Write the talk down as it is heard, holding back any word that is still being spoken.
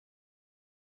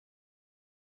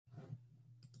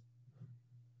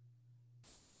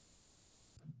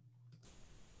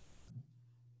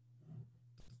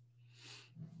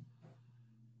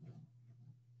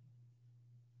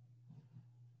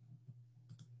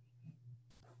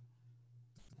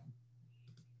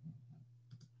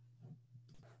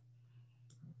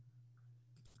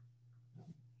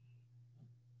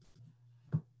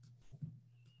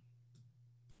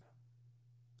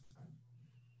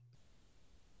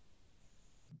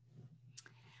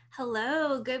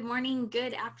Hello, good morning,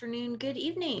 good afternoon, good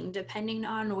evening, depending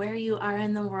on where you are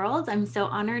in the world. I'm so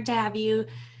honored to have you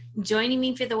joining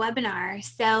me for the webinar.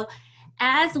 So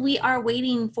as we are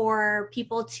waiting for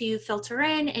people to filter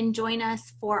in and join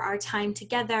us for our time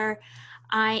together,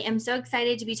 I am so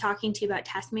excited to be talking to you about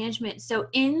task management. So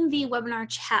in the webinar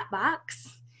chat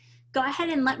box, go ahead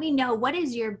and let me know what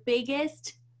is your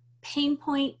biggest pain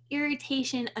point,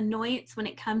 irritation, annoyance when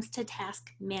it comes to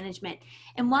task management.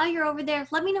 And while you're over there,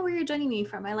 let me know where you're joining me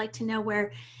from. I like to know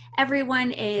where everyone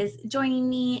is joining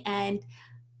me and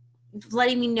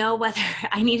letting me know whether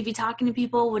I need to be talking to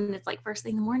people when it's like first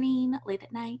thing in the morning, late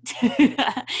at night.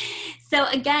 So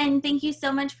again, thank you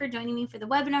so much for joining me for the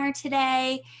webinar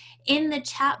today. In the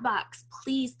chat box,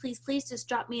 please just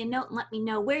drop me a note and let me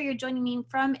know where you're joining me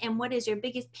from and what is your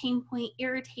biggest pain point,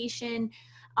 irritation,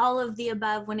 all of the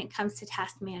above when it comes to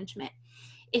task management.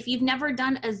 If you've never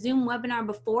done a Zoom webinar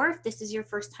before, if this is your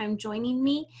first time joining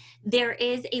me, there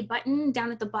is a button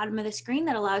down at the bottom of the screen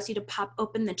that allows you to pop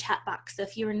open the chat box. So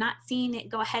if you're not seeing it,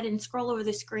 go ahead and scroll over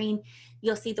the screen.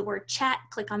 You'll see the word chat,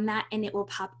 click on that, and it will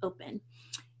pop open.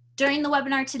 During the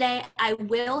webinar today, I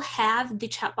will have the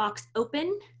chat box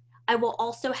open. I will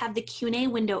also have the Q&A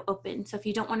window open. So if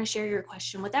you don't want to share your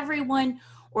question with everyone,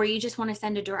 or you just want to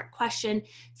send a direct question,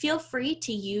 feel free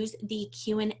to use the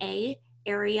Q&A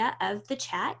area of the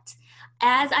chat.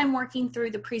 As I'm working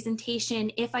through the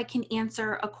presentation, if I can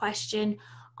answer a question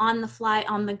on the fly,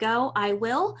 on the go, I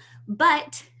will,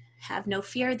 but have no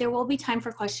fear, there will be time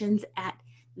for questions at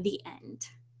the end.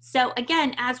 So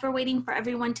again, as we're waiting for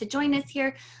everyone to join us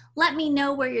here, let me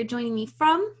know where you're joining me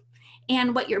from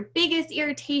and what your biggest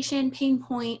irritation, pain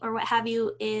point, or what have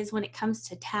you is when it comes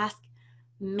to task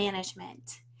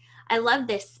management. I love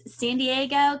this. San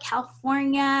Diego,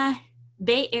 California,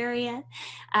 Bay Area,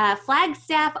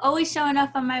 Flagstaff always showing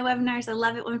up on my webinars. I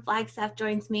love it when Flagstaff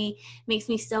joins me. Makes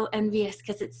me so envious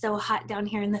because it's so hot down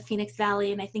here in the Phoenix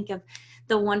Valley, and I think of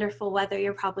the wonderful weather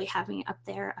you're probably having up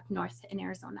there up north in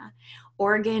Arizona.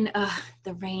 Oregon,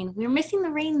 the rain. We're missing the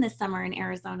rain this summer in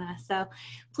Arizona, so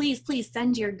please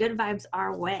send your good vibes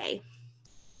our way.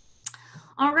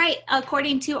 All right,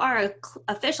 according to our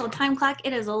official time clock,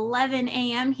 it is 11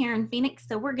 a.m. here in Phoenix,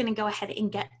 so we're gonna go ahead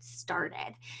and get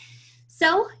started.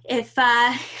 So if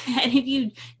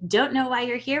you don't know why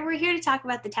you're here, we're here to talk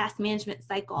about the task management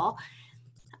cycle.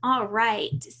 All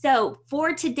right, so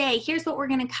for today, here's what we're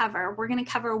gonna cover. We're gonna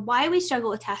cover why we struggle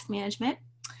with task management.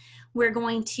 We're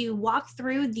going to walk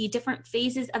through the different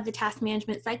phases of the task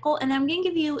management cycle, and I'm gonna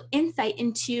give you insight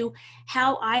into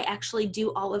how I actually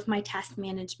do all of my task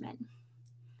management.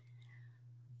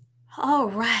 All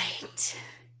right,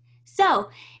 so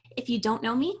if you don't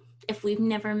know me, if we've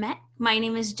never met, my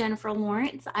name is Jennifer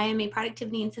Lawrence. I am a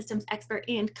productivity and systems expert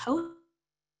and coach.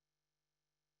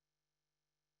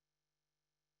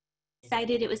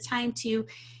 Decided it was time to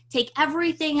take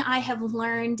everything I have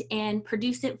learned and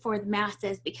produce it for the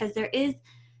masses, because there is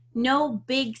no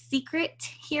big secret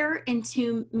here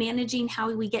into managing how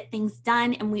we get things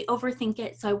done, and we overthink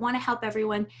it. So I want to help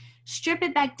everyone strip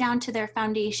it back down to their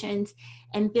foundations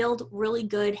and build really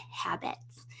good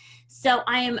habits. So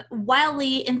I am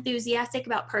wildly enthusiastic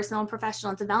about personal and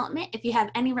professional development. If you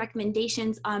have any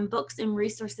recommendations on books and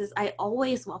resources, I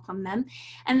always welcome them.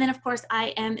 And then of course, I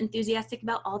am enthusiastic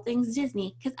about all things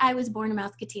Disney because I was born a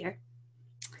Mouseketeer.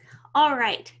 All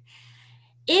right.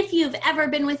 If you've ever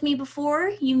been with me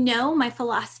before, you know my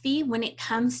philosophy when it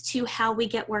comes to how we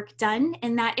get work done,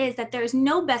 and that is that there's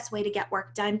no best way to get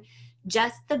work done,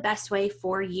 just the best way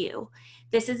for you.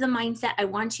 This is a mindset I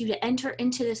want you to enter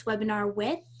into this webinar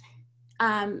with.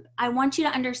 I want you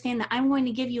to understand that I'm going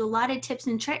to give you a lot of tips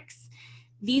and tricks.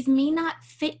 These may not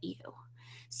fit you.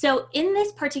 So in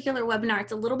this particular webinar,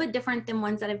 it's a little bit different than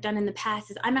ones that I've done in the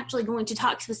past, is I'm actually going to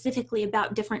talk specifically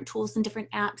about different tools and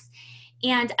different apps.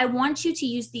 And I want you to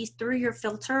use these through your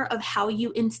filter of how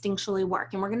you instinctually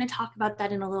work. And we're going to talk about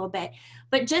that in a little bit.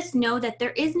 But just know that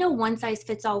there is no one size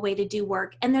fits all way to do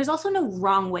work. And there's also no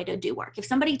wrong way to do work. If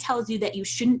somebody tells you that you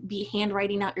shouldn't be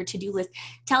handwriting out your to-do list,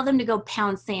 tell them to go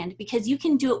pound sand, because you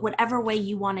can do it whatever way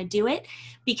you want to do it.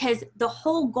 Because the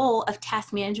whole goal of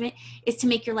task management is to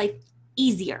make your life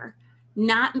easier,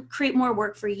 not create more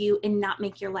work for you and not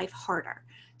make your life harder.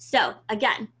 So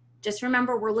again, just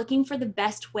remember, we're looking for the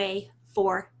best way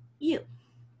for you.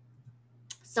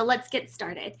 So let's get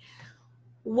started.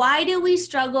 Why do we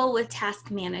struggle with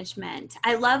task management?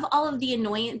 I love all of the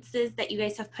annoyances that you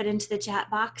guys have put into the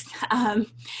chat box.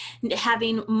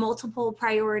 Having multiple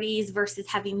priorities versus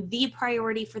having the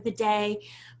priority for the day,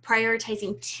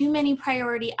 prioritizing too many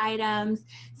priority items.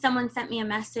 Someone sent me a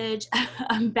message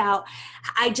about,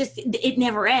 it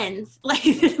never ends. Like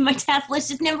my task list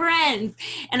just never ends.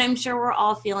 And I'm sure we're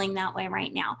all feeling that way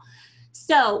right now.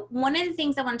 So one of the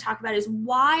things I want to talk about is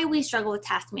why we struggle with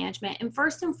task management. And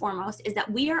first and foremost is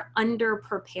that we are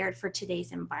underprepared for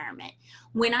today's environment.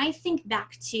 When I think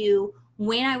back to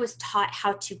when I was taught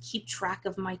how to keep track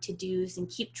of my to-dos and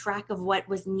keep track of what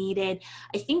was needed,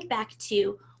 I think back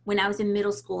to when I was in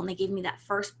middle school and they gave me that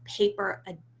first paper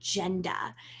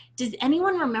agenda. Does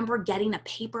anyone remember getting a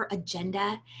paper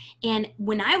agenda? And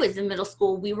when I was in middle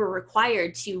school, we were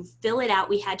required to fill it out.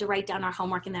 We had to write down our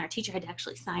homework, and then our teacher had to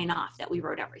actually sign off that we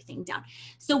wrote everything down.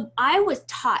 So I was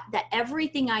taught that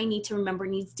everything I need to remember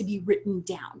needs to be written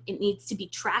down. It needs to be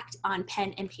tracked on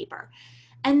pen and paper.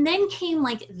 And then came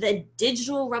like the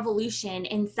digital revolution,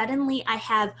 and suddenly I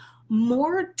have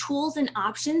more tools and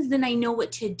options than I know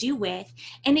what to do with.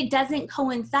 And it doesn't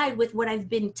coincide with what I've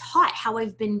been taught, how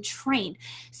I've been trained.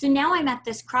 So now I'm at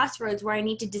this crossroads where I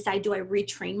need to decide, do I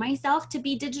retrain myself to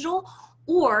be digital,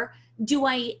 or do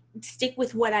I stick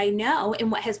with what I know and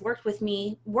what has worked for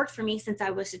me since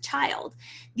I was a child?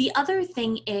 The other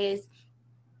thing is,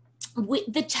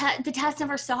 the tasks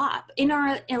never stop. In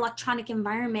our electronic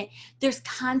environment, there's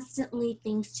constantly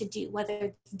things to do, whether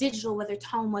it's digital, whether it's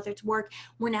home, whether it's work.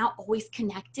 We're now always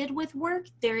connected with work.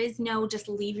 There is no just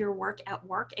leave your work at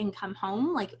work and come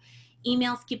home. Like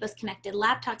emails keep us connected,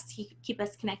 laptops keep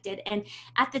us connected. And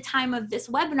at the time of this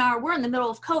webinar, we're in the middle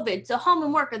of COVID, so home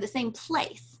and work are the same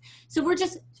place. So we're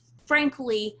just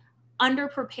frankly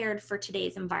underprepared for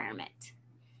today's environment.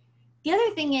 The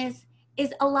other thing is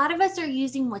a lot of us are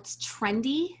using what's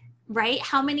trendy, right?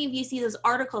 How many of you see those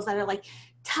articles that are like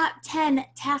top 10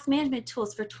 task management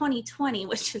tools for 2020,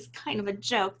 which is kind of a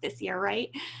joke this year, right?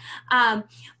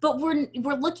 But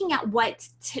we're looking at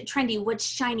what's trendy, what's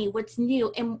shiny, what's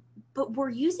new, but we're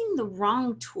using the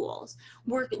wrong tools.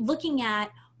 We're looking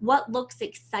at what looks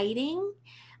exciting.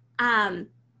 And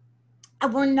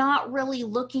we're not really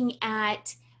looking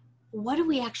at what do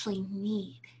we actually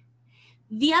need.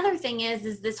 The other thing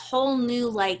is this whole new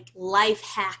like life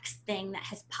hacks thing that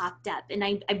has popped up. And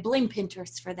I blame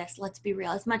Pinterest for this. Let's be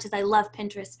real. As much as I love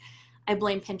Pinterest, I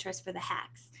blame Pinterest for the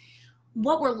hacks.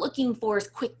 What we're looking for is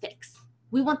quick fix.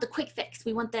 We want the quick fix.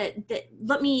 We want the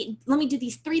let me do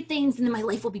these 3 things and then my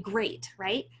life will be great,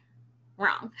 right?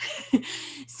 Wrong.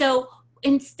 So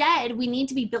instead, we need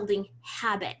to be building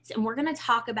habits. And we're going to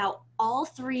talk about all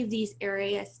 3 of these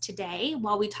areas today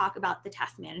while we talk about the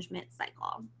task management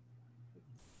cycle.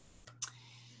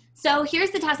 So here's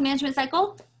the task management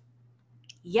cycle.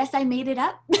 Yes, I made it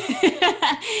up.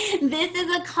 This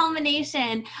is a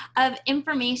culmination of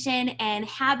information and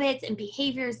habits and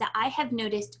behaviors that I have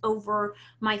noticed over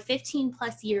my 15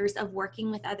 plus years of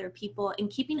working with other people and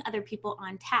keeping other people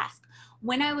on task.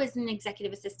 When I was an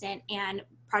executive assistant and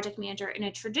project manager in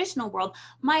a traditional world,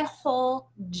 my whole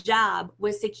job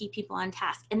was to keep people on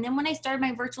task. And then when I started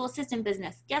my virtual assistant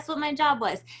business, guess what my job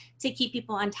was? To keep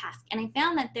people on task. And I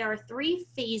found that there are 3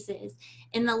 phases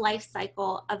in the life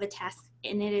cycle of a task,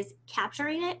 and it is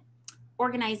capturing it,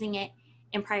 organizing it,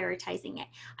 and prioritizing it.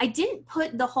 I didn't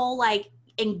put the whole like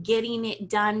and getting it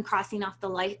done, crossing off the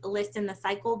list in the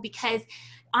cycle, because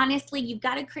honestly, you've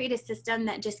got to create a system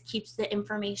that just keeps the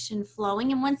information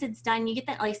flowing. And once it's done, you get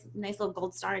that nice little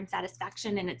gold star and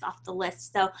satisfaction, and it's off the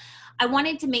list. So I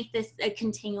wanted to make this a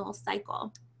continual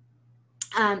cycle.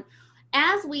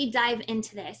 As we dive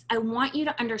into this, I want you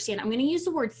to understand, I'm going to use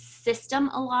the word system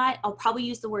a lot. I'll probably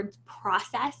use the word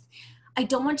process. I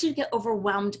don't want you to get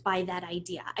overwhelmed by that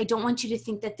idea. I don't want you to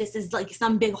think that this is like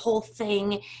some big whole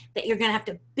thing that you're going to have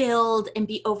to build and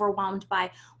be overwhelmed by.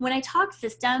 When I talk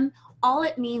system, all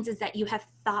it means is that you have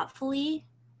thoughtfully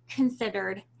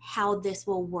considered how this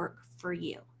will work for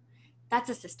you. That's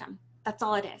a system. That's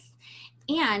all it is.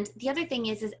 And the other thing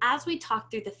is as we talk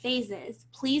through the phases,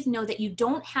 please know that you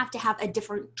don't have to have a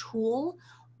different tool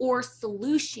or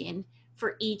solution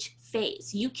for each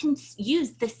phase. You can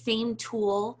use the same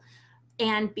tool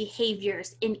and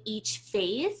behaviors in each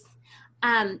phase,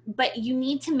 but you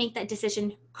need to make that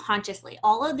decision consciously.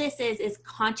 All of this is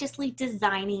consciously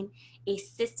designing a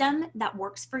system that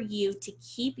works for you to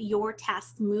keep your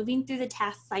tasks moving through the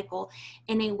task cycle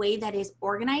in a way that is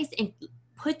organized and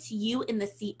puts you in the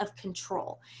seat of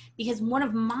control. Because one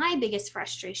of my biggest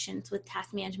frustrations with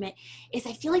task management is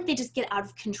I feel like they just get out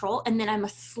of control and then I'm a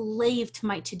slave to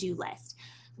my to-do list.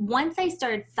 Once I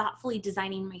started thoughtfully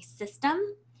designing my system,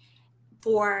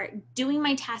 for doing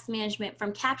my task management,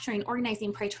 from capturing,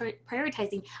 organizing,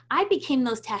 prioritizing, I became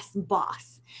those tasks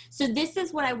boss. So this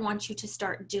is what I want you to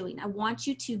start doing. I want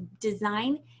you to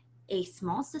design a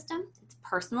small system that's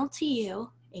personal to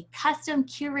you, a custom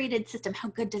curated system. How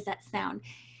good does that sound?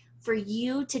 For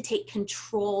you to take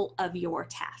control of your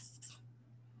tasks.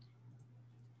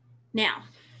 Now,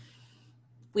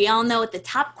 we all know what the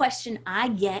top question I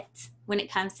get when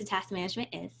it comes to task management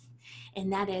is,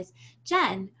 and that is,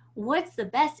 Jen, what's the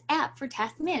best app for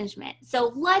task management?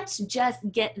 So let's just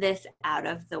get this out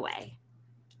of the way.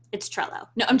 It's Trello.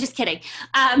 No, I'm just kidding.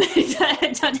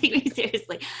 Don't take me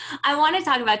seriously. I want to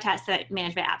talk about task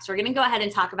management apps. We're going to go ahead and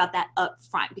talk about that up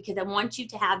front because I want you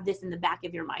to have this in the back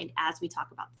of your mind as we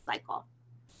talk about the cycle.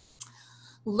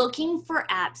 Looking for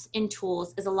apps and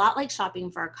tools is a lot like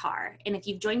shopping for a car. And if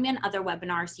you've joined me on other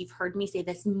webinars, you've heard me say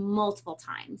this multiple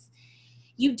times.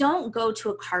 You don't go to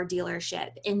a car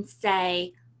dealership and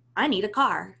say, I need a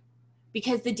car,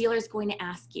 because the dealer is going to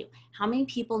ask you, how many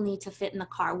people need to fit in the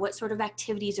car? What sort of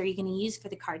activities are you going to use for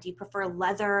the car? Do you prefer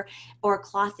leather or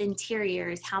cloth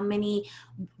interiors? How many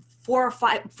four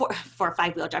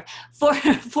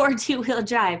two-wheel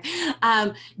drive?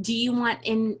 Do you want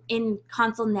in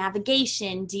console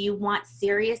navigation? Do you want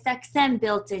Sirius XM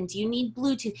built in? Do you need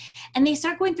Bluetooth? And they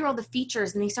start going through all the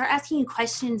features and they start asking you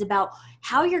questions about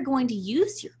how you're going to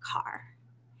use your car.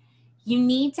 You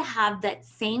need to have that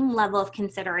same level of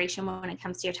consideration when it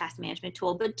comes to your task management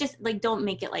tool, but just like, don't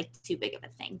make it like too big of a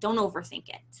thing. Don't overthink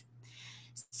it.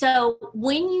 So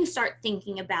when you start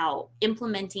thinking about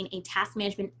implementing a task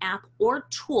management app or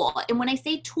tool, and when I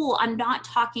say tool, I'm not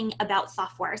talking about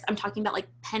softwares. I'm talking about like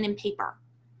pen and paper.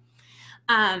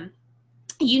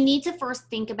 You need to first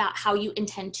think about how you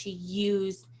intend to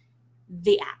use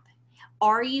the app.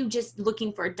 Are you just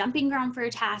looking for a dumping ground for your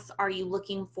tasks? Are you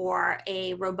looking for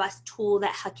a robust tool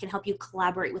that can help you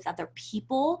collaborate with other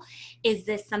people? Is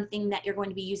this something that you're going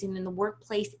to be using in the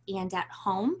workplace and at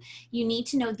home? You need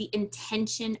to know the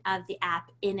intention of the app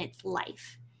in its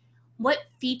life. What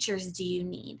features do you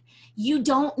need? You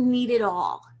don't need it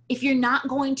all. If you're not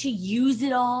going to use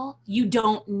it all, you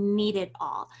don't need it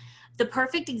all. The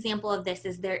perfect example of this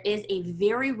is there is a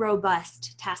very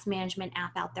robust task management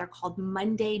app out there called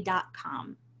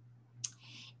Monday.com.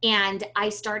 And I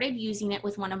started using it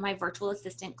with one of my virtual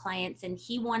assistant clients, and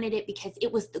he wanted it because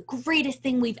it was the greatest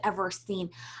thing we've ever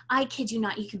seen. I kid you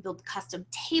not, you could build custom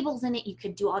tables in it. You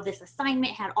could do all this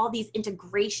assignment, had all these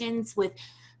integrations with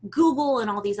Google and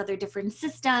all these other different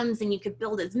systems, and you could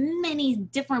build as many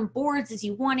different boards as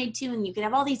you wanted to, and you could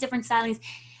have all these different stylings.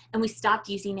 And we stopped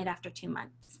using it after 2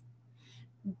 months.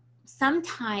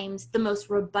 Sometimes the most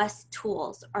robust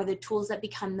tools are the tools that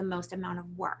become the most amount of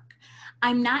work.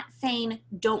 I'm not saying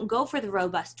don't go for the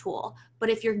robust tool,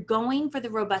 but if you're going for the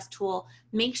robust tool,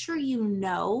 make sure you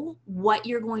know what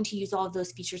you're going to use all of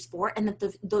those features for and that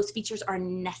those features are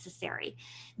necessary.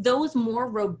 Those more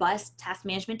robust task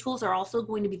management tools are also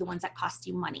going to be the ones that cost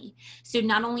you money. So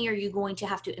not only are you going to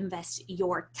have to invest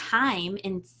your time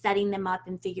in setting them up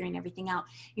and figuring everything out,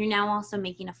 you're now also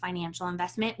making a financial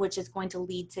investment, which is going to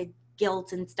lead to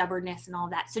guilt and stubbornness and all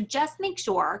that. So just make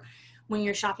sure when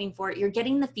you're shopping for it, you're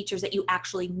getting the features that you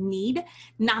actually need,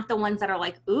 not the ones that are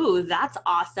like, ooh, that's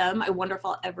awesome. I wonder if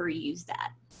I'll ever use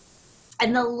that.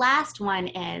 And the last one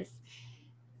is,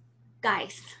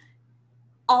 guys,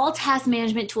 all task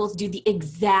management tools do the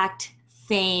exact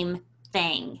same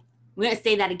thing. I'm going to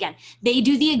say that again. They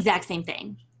do the exact same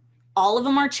thing. All of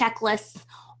them are checklists.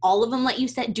 All of them let you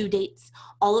set due dates.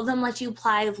 All of them let you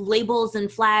apply labels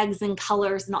and flags and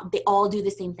colors. And they all do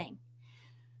the same thing.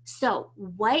 So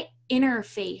what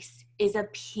interface is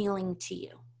appealing to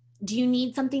you? Do you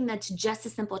need something that's just a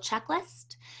simple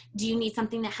checklist? Do you need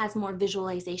something that has more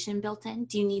visualization built in?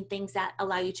 Do you need things that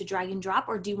allow you to drag and drop,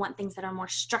 or do you want things that are more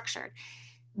structured?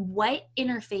 What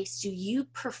interface do you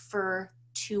prefer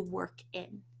to work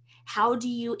in? How do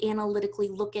you analytically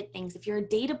look at things? If you're a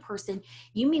data person,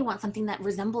 you may want something that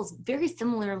resembles very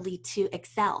similarly to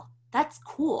Excel. That's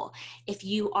cool. If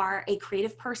you are a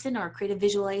creative person or a creative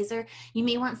visualizer, you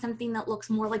may want something that looks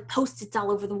more like Post-its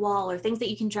all over the wall or things that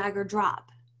you can drag or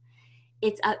drop.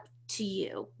 It's up to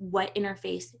you what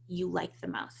interface you like the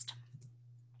most.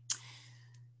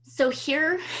 So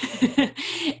here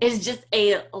is just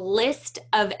a list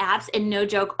of apps, and no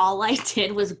joke, all I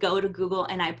did was go to Google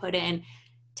and I put in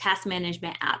task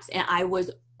management apps, and I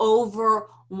was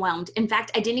overwhelmed. In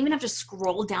fact, I didn't even have to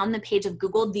scroll down the page of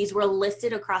Google. These were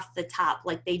listed across the top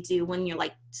like they do when you're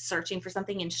like searching for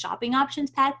something and shopping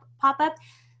options pop up.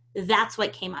 That's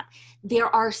what came up. There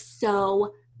are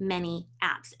so many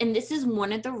apps. And this is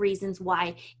one of the reasons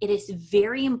why it is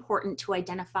very important to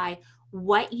identify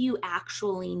what you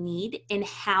actually need and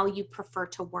how you prefer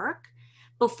to work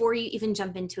before you even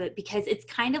jump into it, because it's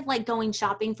kind of like going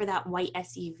shopping for that white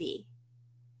SUV.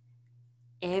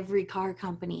 Every car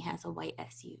company has a white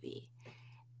SUV.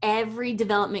 Every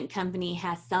development company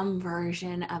has some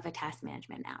version of a task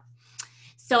management app.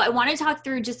 So I want to talk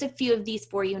through just a few of these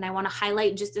for you, and I want to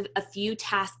highlight just a few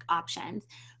task options.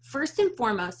 First and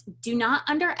foremost, do not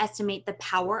underestimate the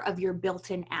power of your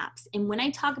built-in apps. And when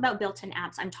I talk about built-in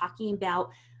apps, I'm talking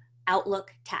about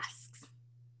Outlook tasks,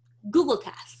 Google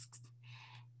tasks.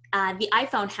 The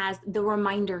iPhone has the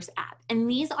Reminders app, and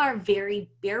these are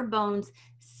very bare bones,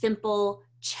 simple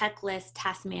checklist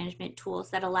task management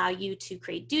tools that allow you to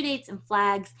create due dates and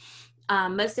flags.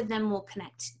 Most of them will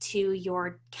connect to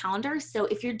your calendar. So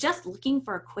if you're just looking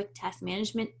for a quick task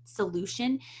management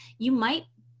solution, you might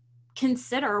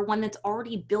consider one that's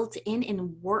already built in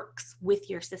and works with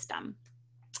your system.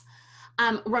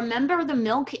 Remember the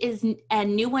Milk is a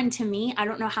new one to me. I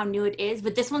don't know how new it is,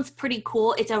 but this one's pretty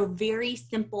cool. It's a very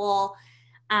simple,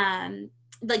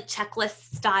 like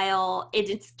checklist style.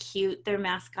 It's cute. Their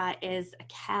mascot is a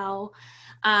cow.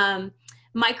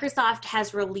 Microsoft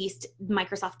has released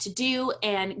Microsoft To Do,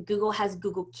 and Google has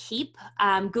Google Keep.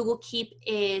 Google Keep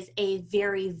is a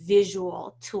very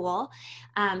visual tool.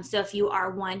 So if you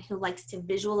are one who likes to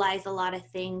visualize a lot of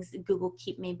things, Google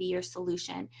Keep may be your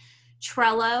solution.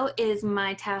 Trello is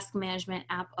my task management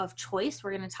app of choice.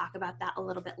 We're going to talk about that a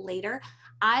little bit later.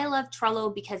 I love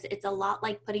Trello because it's a lot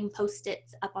like putting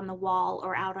Post-its up on the wall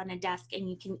or out on a desk, and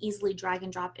you can easily drag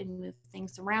and drop and move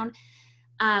things around.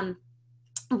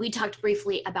 We talked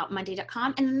briefly about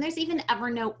Monday.com, and then there's even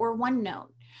Evernote or OneNote.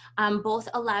 Both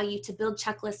allow you to build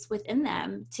checklists within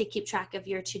them to keep track of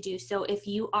your to-do. So if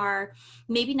you are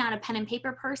maybe not a pen and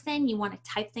paper person, you want to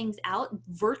type things out,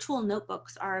 virtual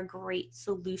notebooks are a great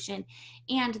solution,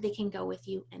 and they can go with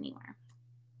you anywhere.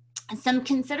 And some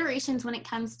considerations when it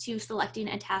comes to selecting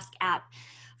a task app.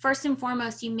 First and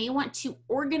foremost, you may want to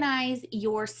organize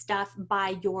your stuff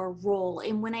by your role.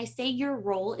 And when I say your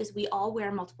role, is we all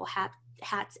wear multiple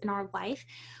hats in our life,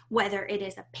 whether it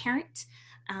is a parent,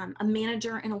 a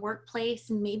manager in a workplace,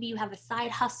 and maybe you have a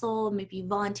side hustle, maybe you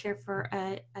volunteer for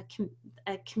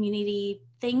a community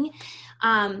thing.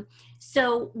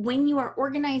 So when you are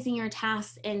organizing your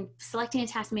tasks and selecting a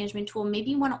task management tool, maybe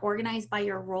you want to organize by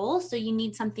your role. So you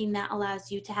need something that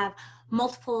allows you to have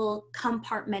multiple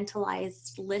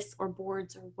compartmentalized lists or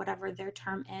boards or whatever their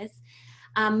term is.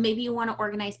 Maybe you want to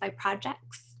organize by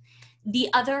projects. The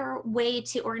other way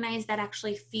to organize that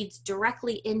actually feeds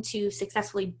directly into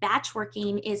successfully batch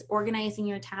working is organizing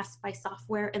your tasks by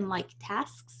software and like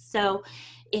tasks. So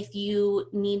if you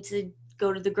need to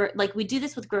go to like we do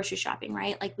this with grocery shopping,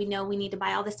 right? Like we know we need to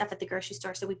buy all this stuff at the grocery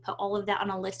store. So we put all of that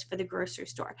on a list for the grocery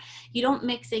store. You don't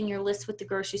mix in your list with the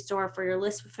grocery store for your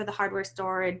list for the hardware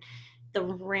store and the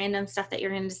random stuff that you're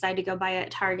going to decide to go buy at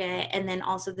Target, and then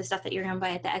also the stuff that you're going to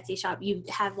buy at the Etsy shop. You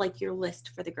have like your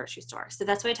list for the grocery store. So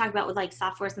that's what I talk about with like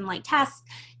softwares and like tasks.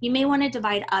 You may want to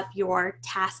divide up your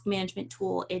task management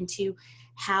tool into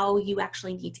how you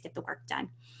actually need to get the work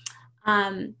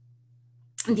done.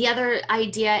 The other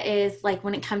idea is like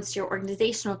when it comes to your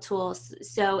organizational tools.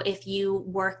 So if you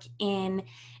work in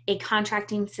a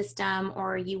contracting system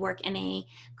or you work in a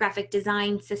graphic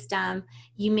design system,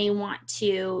 you may want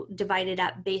to divide it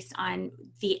up based on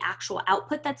the actual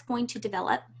output that's going to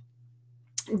develop.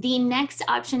 The next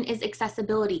option is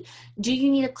accessibility. Do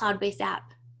you need a cloud-based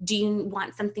app? Do you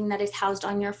want something that is housed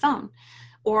on your phone?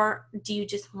 Or do you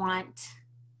just want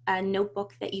a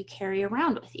notebook that you carry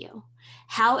around with you?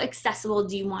 How accessible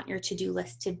do you want your to-do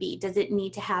list to be? Does it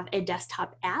need to have a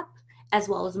desktop app as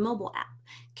well as a mobile app?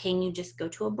 Can you just go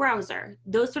to a browser?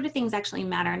 Those sort of things actually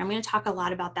matter. And I'm going to talk a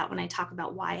lot about that when I talk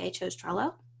about why I chose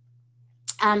Trello.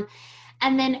 And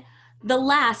then the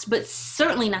last, but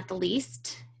certainly not the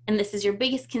least, and this is your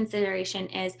biggest consideration,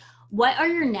 is what are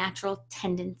your natural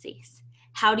tendencies?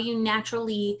 How do you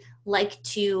naturally like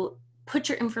to put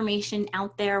your information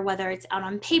out there, whether it's out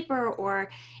on paper or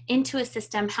into a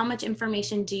system? How much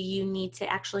information do you need to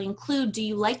actually include? Do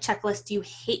you like checklists? Do you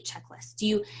hate checklists? Do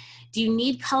you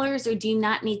need colors or do you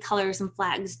not need colors and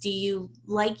flags? Do you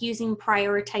like using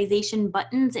prioritization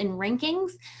buttons and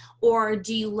rankings? Or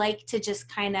do you like to just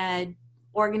kind of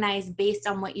organize based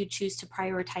on what you choose to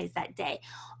prioritize that day?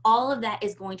 All of that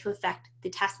is going to affect the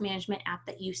task management app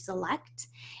that you select.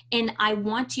 And I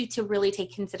want you to really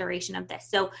take consideration of this.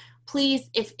 So please,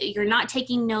 if you're not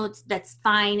taking notes, that's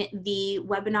fine. The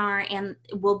webinar and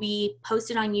will be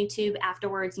posted on YouTube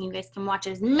afterwards, and you guys can watch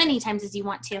it as many times as you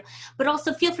want to. But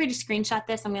also feel free to screenshot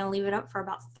this. I'm going to leave it up for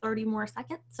about 30 more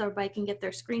seconds so everybody can get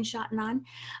their screenshotting on.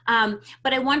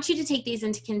 But I want you to take these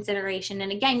into consideration.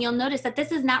 And again, you'll notice that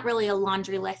this is not really a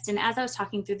laundry list. And as I was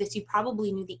talking through this, you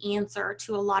probably knew the answer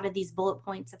to a lot of these bullet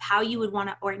points of how you would want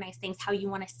to organize things, how you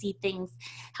want to see things,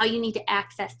 how you need to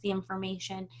access the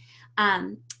information.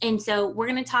 And so we're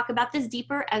going to talk about this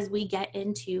deeper as we get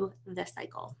into the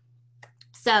cycle.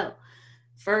 So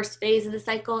first phase of the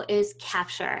cycle is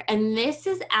capture. And this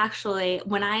is actually,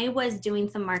 when I was doing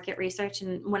some market research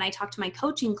and when I talk to my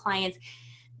coaching clients,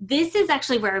 this is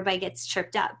actually where everybody gets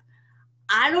tripped up.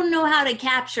 I don't know how to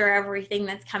capture everything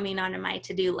that's coming onto my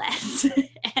to-do list.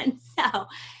 And so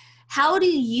how do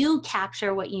you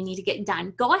capture what you need to get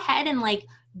done? Go ahead and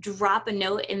drop a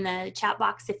note in the chat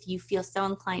box if you feel so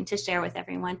inclined to share with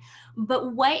everyone.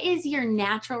 But what is your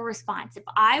natural response? If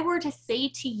I were to say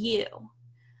to you,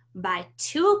 by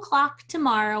 2 o'clock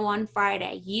tomorrow on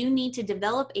Friday, you need to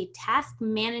develop a task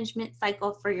management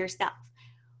cycle for yourself.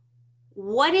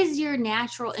 What is your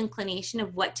natural inclination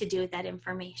of what to do with that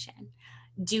information?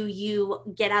 Do you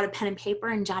get out a pen and paper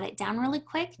and jot it down really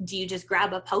quick? Do you just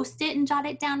grab a Post-it and jot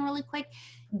it down really quick?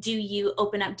 Do you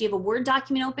have a Word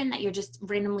document open that you're just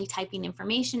randomly typing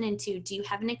information into? Do you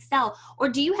have an Excel? Or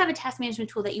do you have a task management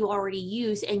tool that you already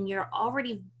use and you're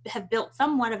already have built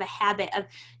somewhat of a habit of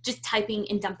just typing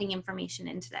and dumping information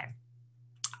into there?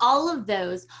 All of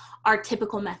those are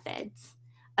typical methods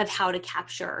of how to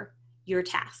capture your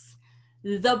tasks.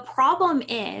 The problem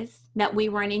that we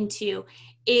run into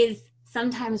is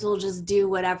sometimes we'll just do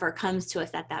whatever comes to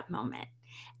us at that moment.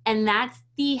 And that's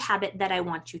the habit that I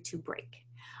want you to break.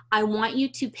 I want you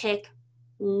to pick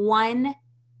one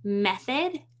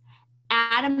method,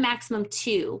 add a maximum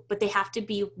 2, but they have to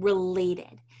be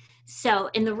related. So,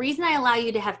 and the reason I allow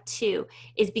you to have 2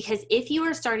 is because if you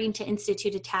are starting to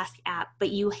institute a task app,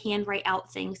 but you handwrite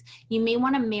out things, you may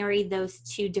want to marry those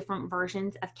 2 different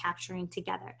versions of capturing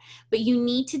together. But you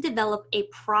need to develop a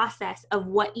process of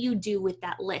what you do with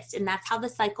that list. And that's how the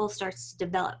cycle starts to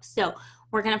develop. So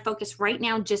we're going to focus right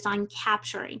now just on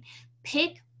capturing.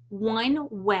 Pick one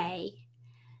way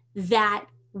that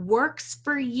works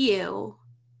for you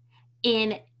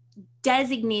in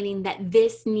designating that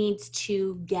this needs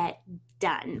to get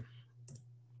done.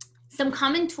 Some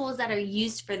common tools that are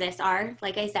used for this are,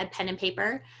 like I said, pen and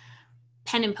paper,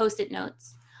 pen and Post-it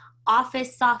notes,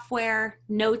 office software,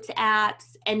 notes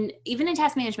apps, and even a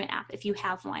task management app if you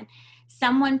have one.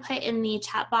 Someone put in the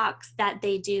chat box that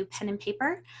they do pen and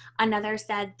paper. Another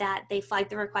said that they flag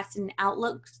the request in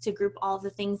Outlook to group all the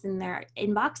things in their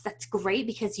inbox. That's great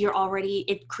because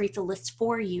it creates a list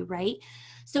for you, right?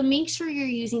 So make sure you're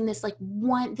using this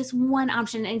this one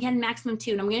option. And again, maximum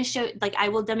 2. And I'm going to show, I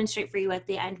will demonstrate for you at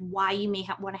the end why you may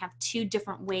want to have 2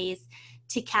 different ways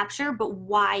to capture, but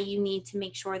why you need to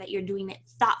make sure that you're doing it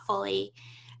thoughtfully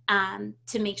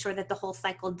to make sure that the whole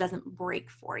cycle doesn't break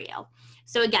for you.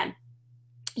 So again,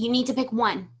 you need to pick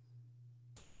one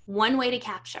way to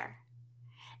capture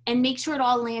and make sure it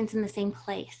all lands in the same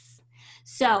place.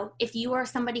 So if you are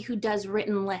somebody who does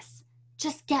written lists,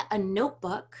 just get a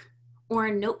notebook or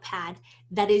a notepad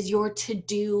that is your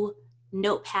to-do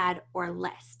notepad or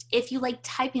list. If you like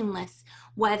typing lists,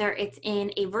 whether it's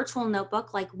in a virtual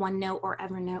notebook like OneNote or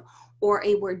Evernote or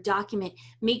a Word document,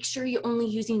 make sure you're only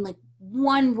using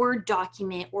one Word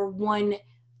document or one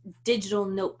digital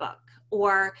notebook.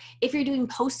 Or if you're doing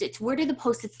Post-its, where do the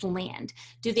Post-its land?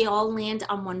 Do they all land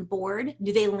on one board?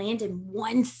 Do they land in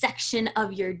one section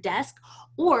of your desk?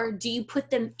 Or do you put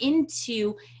them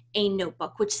into a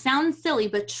notebook, which sounds silly,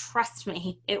 but trust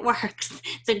me, it works.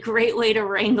 It's a great way to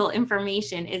wrangle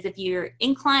information is if you're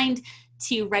inclined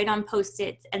to write on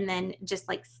Post-its and then just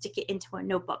stick it into a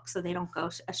notebook so they don't go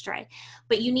astray.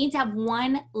 But you need to have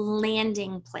one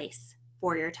landing place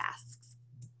for your tasks.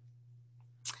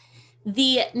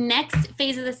 The next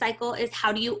phase of the cycle is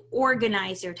how do you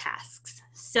organize your tasks?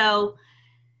 So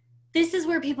this is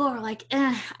where people are like,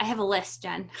 I have a list,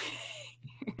 Jen.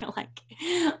 You're like,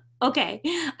 okay,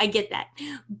 I get that.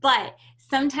 But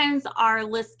sometimes our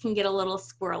list can get a little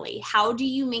squirrely. How do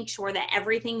you make sure that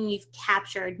everything you've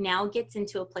captured now gets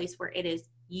into a place where it is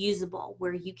usable,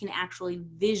 where you can actually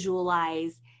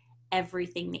visualize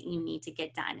everything that you need to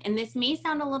get done? And this may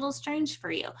sound a little strange for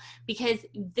you because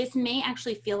this may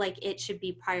actually feel like it should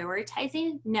be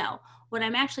prioritizing. No, what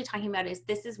I'm actually talking about is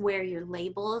this is where your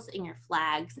labels and your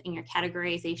flags and your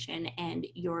categorization and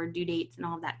your due dates and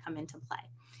all of that come into play.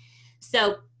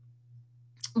 So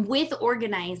with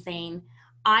organizing,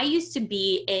 I used to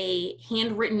be a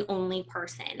handwritten only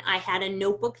person. I had a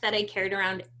notebook that I carried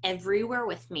around everywhere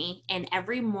with me. And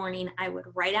every morning I would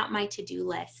write out my to-do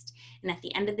list. And at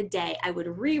the end of the day, I would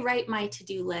rewrite my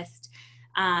to-do list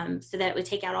so that it would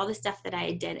take out all the stuff that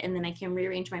I did. And then I can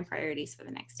rearrange my priorities for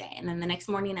the next day. And then the next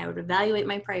morning I would evaluate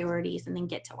my priorities and then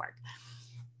get to work.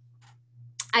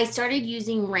 I started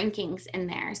using rankings in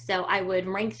there. So I would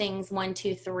rank things 1,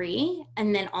 2, 3,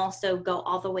 and then also go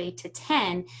all the way to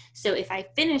 10. So if I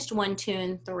finished 1, 2,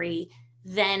 and 3,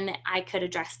 then I could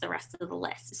address the rest of the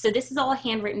list. So this is all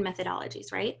handwritten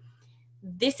methodologies, right?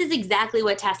 This is exactly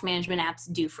what task management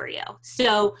apps do for you.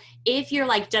 So if you're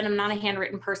like, Jen, I'm not a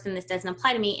handwritten person, this doesn't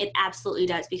apply to me, it absolutely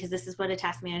does, because this is what a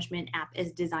task management app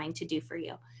is designed to do for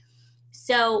you.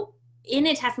 So in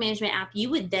a task management app, you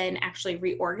would then actually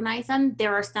reorganize them.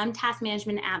 There are some task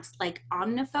management apps like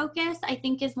OmniFocus, I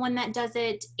think is one that does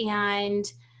it, and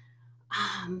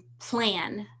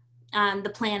Plan,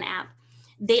 the Plan app.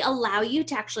 They allow you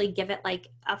to actually give it like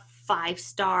a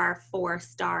 5-star,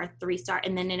 4-star, 3-star,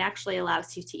 and then it actually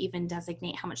allows you to even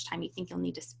designate how much time you think you'll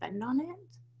need to spend on it,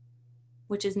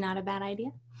 which is not a bad idea.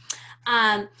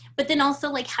 But then also,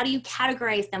 like, how do you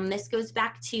categorize them? This goes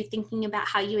back to thinking about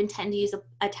how you intend to use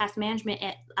a task management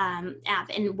app,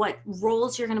 and what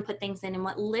roles you're going to put things in, and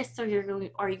what lists are you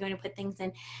going to put things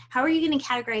in. How are you going to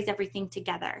categorize everything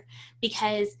together?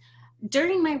 Because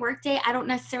during my workday, I don't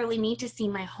necessarily need to see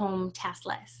my home task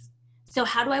list. So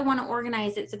how do I want to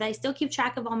organize it so that I still keep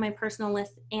track of all my personal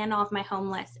lists and all of my home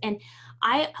lists? And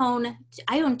I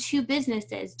own 2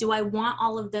 businesses. Do I want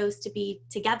all of those to be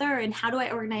together? And how do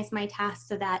I organize my tasks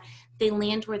so that they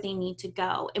land where they need to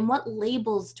go? And what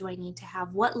labels do I need to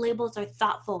have? What labels are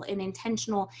thoughtful and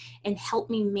intentional and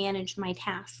help me manage my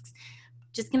tasks?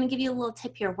 Just going to give you a little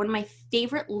tip here. One of my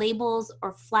favorite labels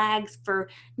or flags for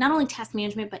not only task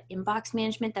management, but inbox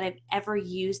management that I've ever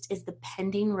used is the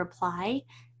pending reply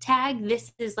tag.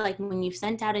 This is like when you've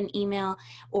sent out an email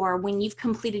or when you've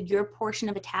completed your portion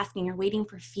of a task and you're waiting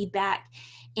for feedback.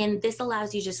 And this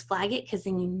allows you just flag it, because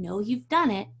then you know you've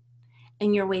done it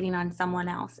and you're waiting on someone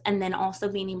else. And then also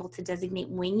being able to designate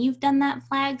when you've done that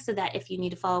flag, so that if you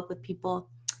need to follow up with people,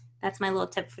 that's my little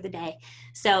tip for the day.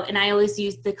 So, and I always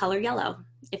use the color yellow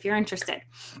if you're interested.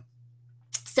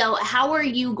 So how are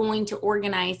you going to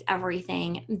organize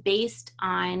everything based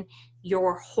on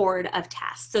your hoard of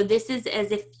tasks? So this is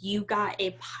as if you got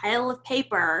a pile of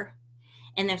paper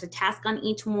and there's a task on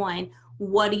each one.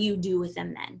 What do you do with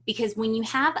them then? Because when you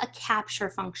have a capture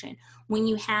function, when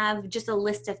you have just a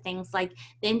list of things, like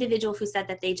the individual who said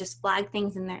that they just flag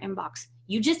things in their inbox,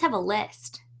 you just have a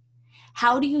list.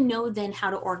 How do you know then how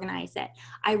to organize it?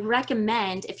 I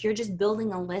recommend, if you're just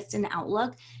building a list in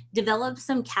Outlook, develop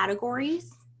some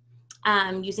categories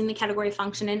using the category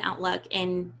function in Outlook,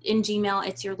 and in Gmail,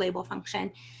 it's your label function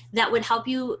that would help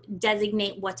you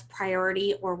designate what's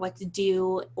priority or what's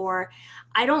due. Or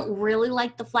I don't really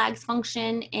like the flags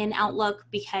function in Outlook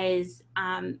because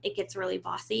it gets really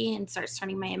bossy and starts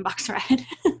turning my inbox red.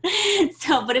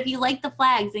 So, but if you like the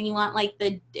flags and you want like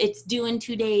it's due in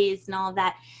 2 days and all of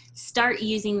that, start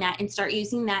using that, and start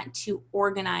using that to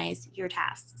organize your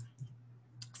tasks.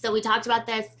 So we talked about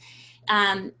this.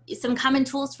 Some common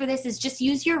tools for this is just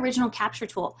use your original capture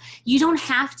tool. You don't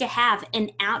have to have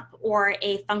an app or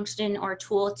a function or a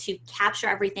tool to capture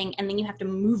everything, and then you have to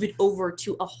move it over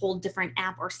to a whole different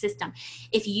app or system.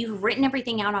 If you've written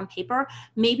everything out on paper,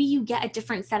 maybe you get a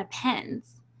different set of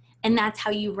pens, and that's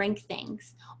how you rank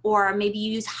things. Or maybe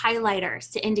you use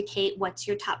highlighters to indicate what's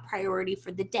your top priority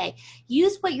for the day.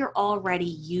 Use what you're already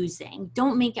using.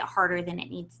 Don't make it harder than it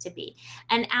needs to be.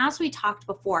 And as we talked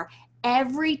before,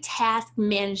 every task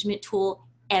management tool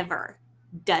ever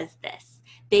does this.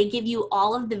 They give you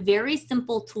all of the very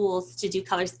simple tools to do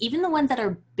colors. Even the ones that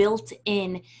are built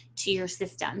in to your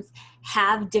systems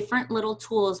have different little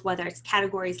tools, whether it's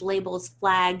categories, labels,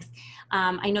 flags.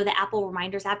 I know the Apple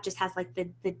Reminders app just has like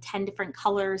the 10 different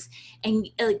colors, and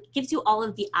it gives you all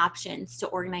of the options to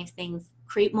organize things,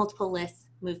 create multiple lists,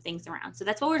 move things around. So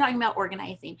that's what we're talking about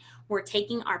organizing. We're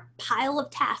taking our pile of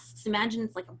tasks, imagine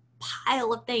it's like a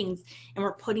pile of things, and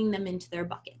we're putting them into their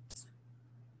buckets.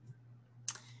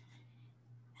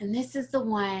 And this is the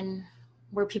one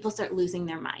where people start losing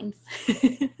their minds.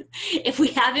 If we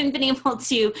haven't been able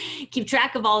to keep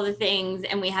track of all the things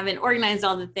and we haven't organized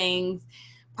all the things,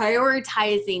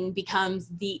 prioritizing becomes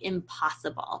the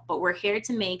impossible. But we're here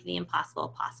to make the impossible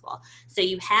possible. So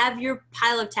you have your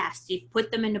pile of tasks, you've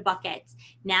put them into buckets.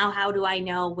 Now how do I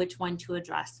know which one to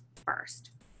address first?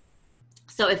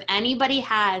 So if anybody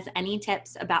has any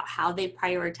tips about how they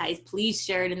prioritize, please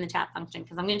share it in the chat function,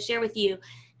 because I'm going to share with you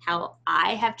how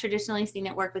I have traditionally seen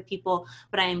it work with people,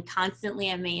 but I am constantly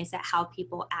amazed at how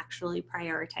people actually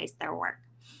prioritize their work.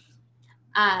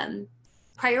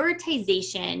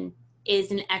 Prioritization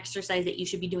is an exercise that you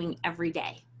should be doing every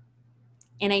day.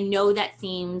 And I know that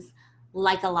seems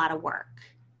like a lot of work,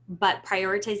 but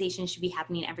prioritization should be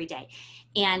happening every day.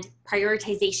 And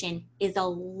prioritization is a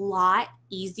lot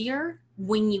easier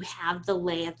when you have the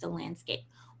lay of the landscape,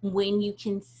 when you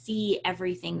can see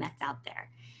everything that's out there.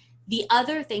 The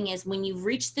other thing is when you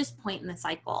reach this point in the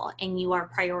cycle and you are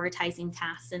prioritizing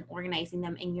tasks and organizing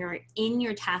them and you're in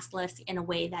your task list in a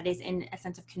way that is in a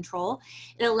sense of control,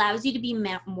 it allows you to be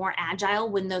more agile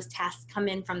when those tasks come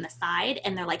in from the side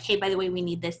and they're like, hey, by the way, we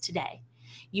need this today.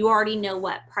 You already know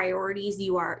what priorities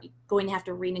you are going to have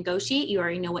to renegotiate. You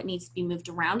already know what needs to be moved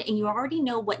around, and you already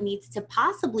know what needs to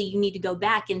possibly, you need to go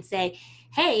back and say,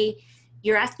 hey,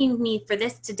 you're asking me for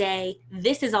this today.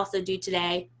 This is also due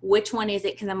today. Which one is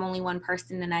it? Because I'm only one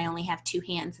person and I only have two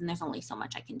hands and there's only so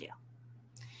much I can do.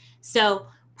 So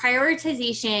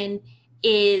prioritization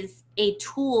is a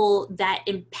tool that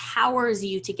empowers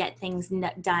you to get things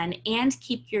done and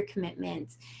keep your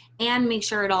commitments and make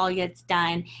sure it all gets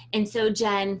done. And so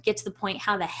Jen, get to the point,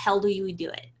 how the hell do you do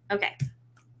it? Okay.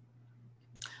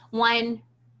 1,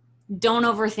 don't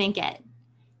overthink it.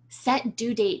 Set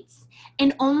due dates.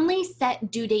 And only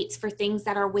set due dates for things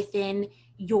that are within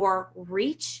your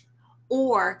reach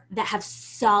or that have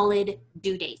solid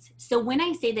due dates. So when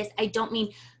I say this, I don't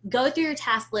mean go through your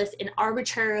task list and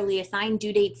arbitrarily assign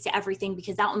due dates to everything,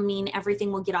 because that will mean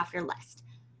everything will get off your list.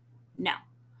 No.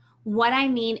 What I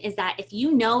mean is that if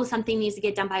you know something needs to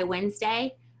get done by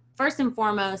Wednesday, first and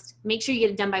foremost, make sure you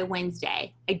get it done by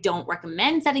Wednesday. I don't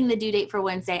recommend setting the due date for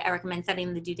Wednesday. I recommend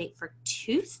setting the due date for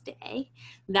Tuesday.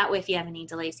 That way, if you have any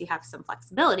delays, you have some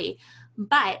flexibility.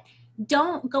 But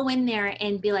don't go in there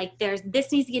and be like,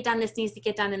 this needs to get done, this needs to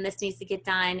get done, and this needs to get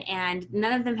done, and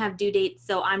none of them have due dates,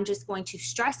 so I'm just going to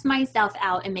stress myself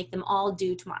out and make them all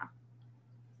due tomorrow.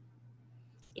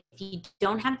 If you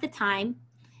don't have the time,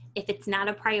 if it's not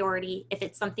a priority, if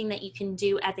it's something that you can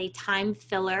do as a time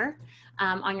filler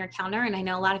on your calendar, and I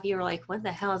know a lot of you are like, what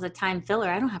the hell is a time filler?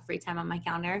 I don't have free time on my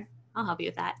calendar. I'll help you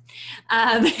with that.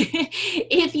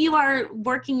 If you are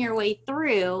working your way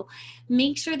through,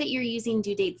 make sure that you're using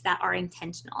due dates that are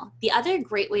intentional. The other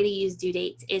great way to use due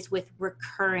dates is with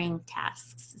recurring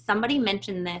tasks. Somebody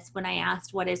mentioned this when I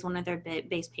asked what is one of their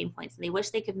base pain points, and they wish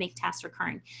they could make tasks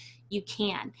recurring. You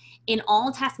can. In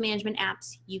all task management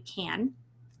apps, you can.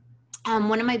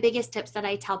 One of my biggest tips that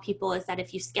I tell people is that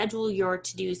if you schedule your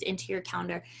to-dos into your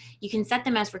calendar, you can set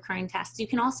them as recurring tasks. You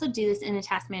can also do this in a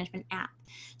task management app.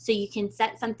 So you can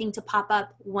set something to pop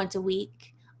up once a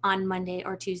week on Monday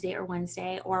or Tuesday or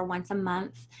Wednesday, or once a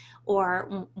month,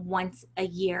 or once a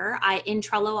year. In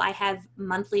Trello, I have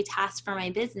monthly tasks for my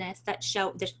business that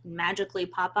just magically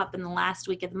pop up in the last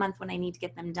week of the month when I need to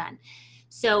get them done.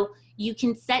 So you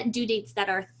can set due dates that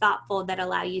are thoughtful, that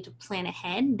allow you to plan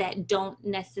ahead, that don't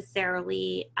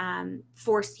necessarily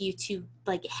force you to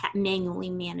manually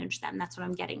manage them. That's what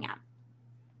I'm getting at.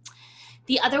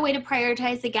 The other way to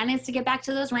prioritize, again, is to get back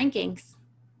to those rankings.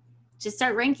 Just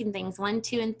start ranking things 1,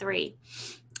 2, and 3.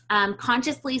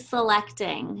 Consciously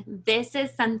selecting. This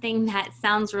is something that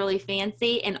sounds really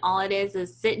fancy, and all it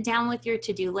is sit down with your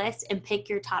to-do list and pick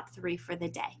your top 3 for the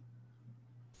day.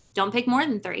 Don't pick more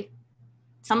than 3.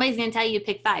 Somebody's going to tell you to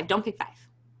pick 5. Don't pick 5.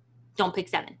 Don't pick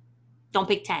 7. Don't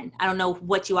pick 10. I don't know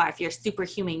what you are. If you're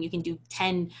superhuman, you can do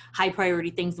 10 high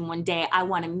priority things in one day. I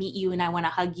want to meet you and I want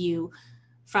to hug you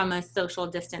from a social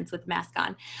distance with mask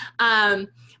on.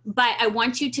 But I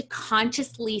want you to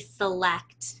consciously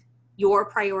select your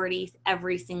priorities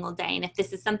every single day. And if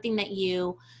this is something that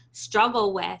you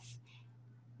struggle with,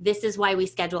 this is why we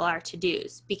schedule our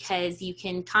to-dos, because you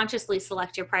can consciously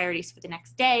select your priorities for the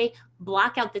next day,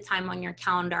 block out the time on your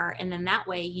calendar, and then that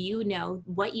way you know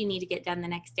what you need to get done the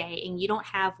next day, and you don't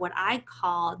have what I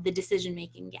call the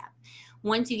decision-making gap.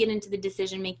 Once you get into the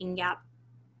decision-making gap,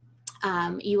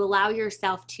 you allow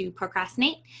yourself to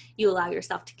procrastinate. You allow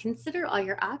yourself to consider all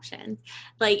your options.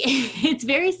 It's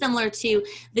very similar to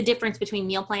the difference between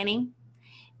meal planning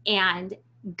and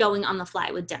going on the fly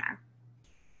with dinner.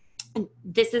 And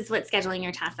this is what scheduling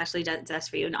your tasks actually does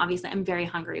for you. And obviously I'm very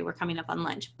hungry. We're coming up on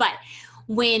lunch. But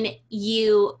when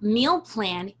you meal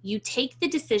plan, you take the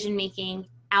decision-making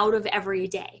out of every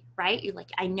day, right? You're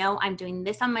like, I know I'm doing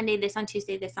this on Monday, this on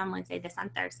Tuesday, this on Wednesday, this on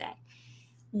Thursday.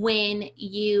 When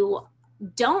you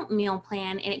don't meal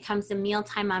plan and it comes to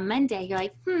mealtime on Monday, you're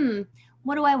like,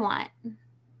 what do I want?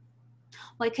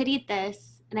 Well, I could eat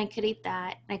this and I could eat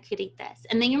that and I could eat this.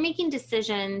 And then you're making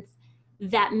decisions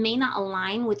that may not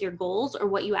align with your goals or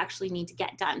what you actually need to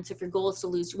get done. So if your goal is to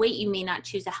lose weight, you may not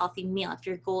choose a healthy meal. If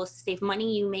your goal is to save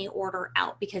money, you may order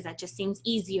out because that just seems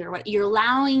easier. You're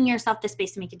allowing yourself the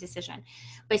space to make a decision.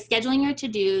 By scheduling your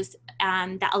to-dos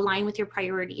that align with your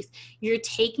priorities, you're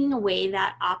taking away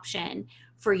that option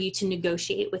for you to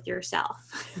negotiate with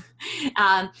yourself.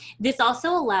 This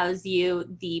also allows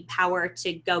you the power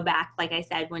to go back. Like I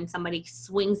said, when somebody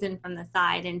swings in from the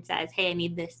side and says, hey, I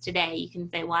need this today, you can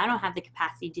say, well, I don't have the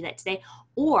capacity to do that today.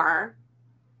 Or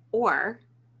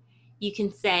you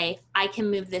can say, I can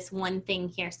move this one thing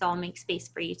here, so I'll make space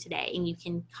for you today. And you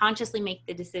can consciously make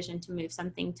the decision to move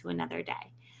something to another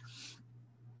day.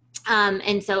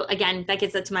 And so again, that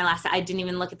gets us to my last, I didn't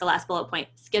even look at the last bullet point,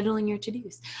 scheduling your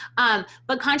to-dos.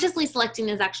 But consciously selecting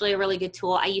is actually a really good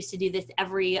tool. I used to do this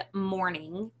every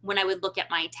morning when I would look at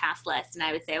my task list and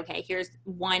I would say, okay, here's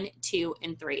 1, 2,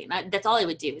 and 3. And that's all I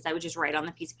would do is I would just write on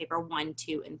the piece of paper 1,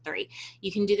 2, and 3.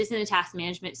 You can do this in a task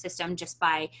management system just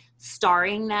by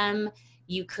starring them.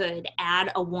 You could add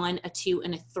a 1, a 2,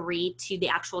 and a 3 to the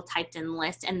actual typed in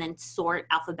list and then sort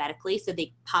alphabetically so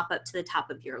they pop up to the top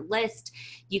of your list.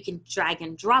 You can drag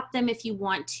and drop them if you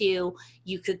want to.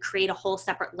 You could create a whole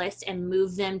separate list and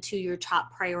move them to your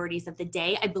top priorities of the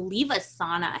day. I believe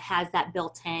Asana has that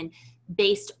built in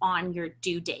based on your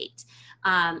due date.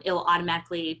 It will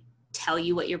automatically tell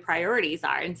you what your priorities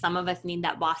are, and some of us need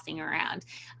that bossing around.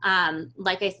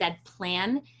 Like I said,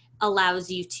 Plan allows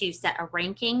you to set a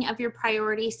ranking of your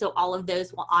priorities, so all of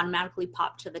those will automatically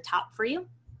pop to the top for you.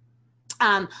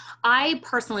 I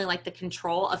personally like the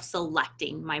control of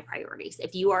selecting my priorities.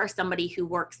 If you are somebody who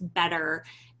works better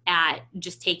at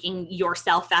just taking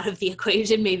yourself out of the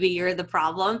equation, maybe you're the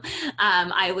problem,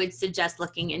 I would suggest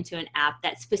looking into an app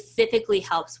that specifically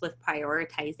helps with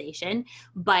prioritization.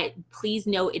 But please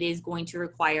know it is going to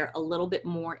require a little bit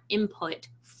more input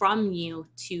from you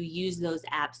to use those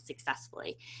apps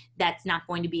successfully. That's not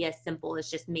going to be as simple as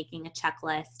just making a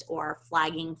checklist or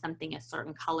flagging something a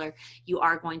certain color. You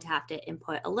are going to have to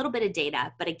input a little bit of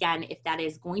data. But again, if that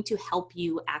is going to help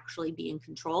you actually be in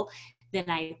control, then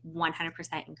I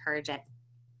 100% encourage it.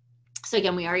 So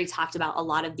again, we already talked about a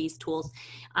lot of these tools.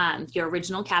 Your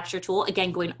original capture tool,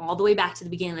 again, going all the way back to the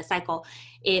beginning of the cycle.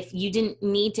 If you didn't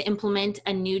need to implement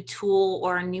a new tool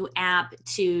or a new app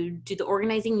to do the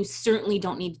organizing, you certainly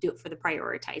don't need to do it for the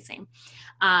prioritizing.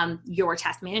 Your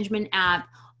task management app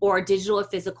or digital or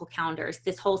physical calendars,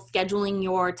 this whole scheduling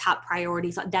your top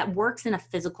priorities, that works in a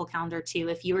physical calendar too.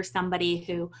 If you are somebody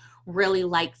who really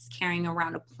likes carrying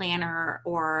around a planner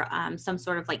or some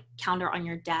sort of like calendar on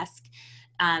your desk,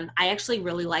 I actually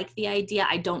really like the idea.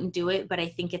 I don't do it, but I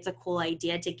think it's a cool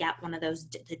idea to get one of those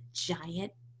the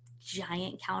giant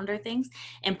calendar things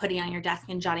and putting it on your desk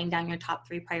and jotting down your top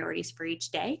 3 priorities for each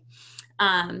day.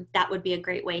 That would be a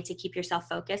great way to keep yourself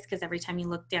focused, because every time you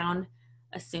look down,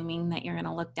 assuming that you're going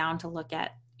to look down to look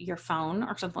at your phone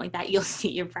or something like that, you'll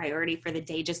see your priority for the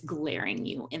day just glaring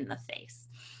you in the face.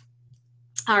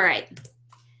 All right.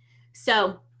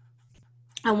 So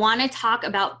I want to talk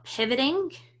about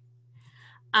pivoting.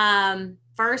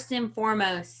 First and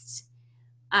foremost,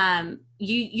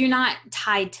 you're not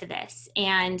tied to this.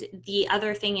 And the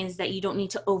other thing is that you don't need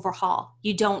to overhaul.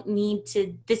 You don't need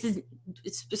to,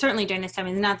 certainly during this time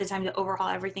is not the time to overhaul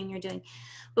everything you're doing,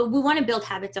 but we want to build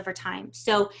habits over time.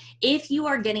 So if you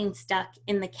are getting stuck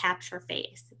in the capture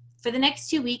phase, for the next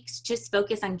 2 weeks, just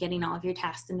focus on getting all of your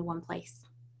tasks into one place,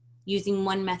 using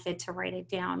one method to write it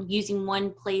down, using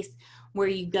one place where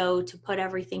you go to put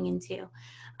everything into.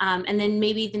 And then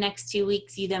maybe the next 2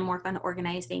 weeks, you then work on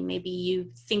organizing. Maybe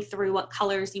you think through what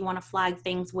colors you want to flag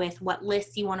things with, what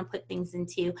lists you want to put things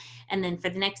into. And then for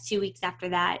the next 2 weeks after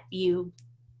that, you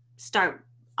start,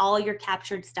 all your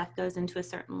captured stuff goes into a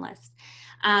certain list.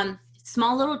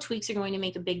 Small little tweaks are going to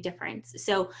make a big difference.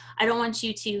 So I don't want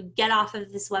you to get off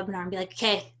of this webinar and be like,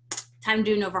 okay, time to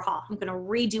do an overhaul. I'm going to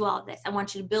redo all of this. I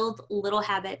want you to build little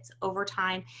habits over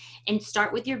time and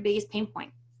start with your biggest pain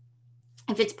point.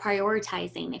 If it's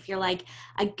prioritizing, if you're like,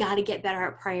 I got to get better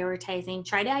at prioritizing,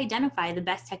 try to identify the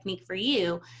best technique for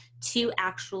you to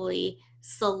actually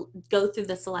go through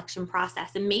the selection process.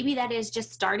 And maybe that is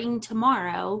just starting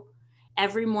tomorrow,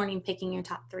 every morning, picking your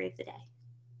top 3 of the day.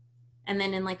 And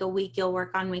then in like a week, you'll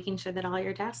work on making sure that all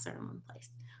your tasks are in one place.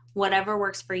 Whatever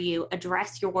works for you,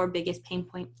 address your biggest pain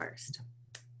point first.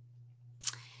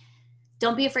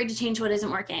 Don't be afraid to change what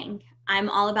isn't working. I'm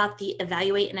all about the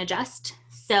evaluate and adjust.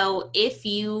 So if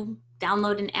you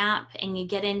download an app and you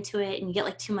get into it and you get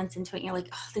like 2 months into it and you're like,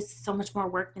 oh, this is so much more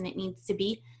work than it needs to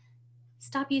be,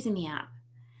 stop using the app.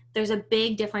 There's a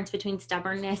big difference between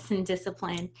stubbornness and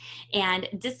discipline. And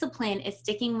discipline is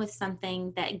sticking with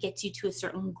something that gets you to a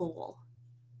certain goal.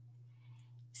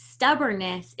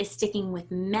 Stubbornness is sticking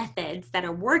with methods that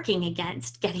are working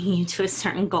against getting you to a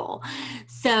certain goal.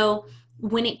 So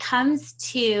when it comes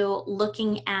to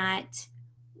looking at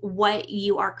what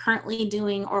you are currently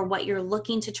doing or what you're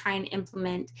looking to try and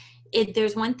implement,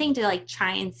 there's one thing to like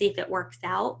try and see if it works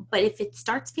out, but if it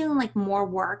starts feeling like more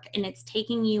work and it's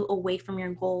taking you away from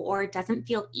your goal, or it doesn't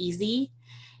feel easy,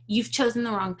 you've chosen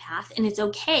the wrong path. And it's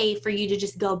okay for you to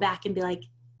just go back and be like,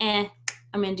 I'm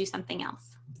going to do something else.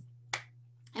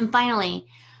 And finally,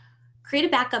 create a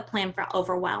backup plan for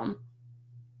overwhelm.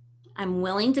 I'm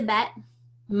willing to bet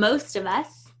most of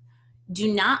us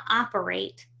do not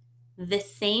operate the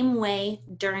same way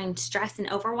during stress and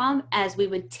overwhelm as we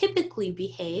would typically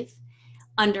behave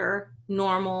under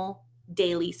normal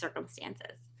daily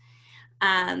circumstances.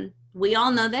 We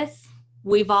all know this.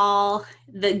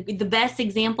 The best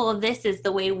example of this is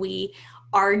the way we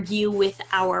argue with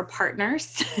our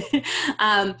partners.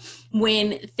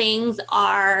 When things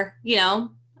are,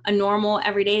 a normal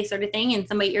everyday sort of thing and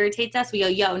somebody irritates us, we go,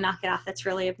 yo, knock it off. That's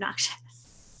really obnoxious.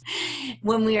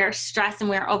 When we are stressed and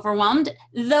we're overwhelmed,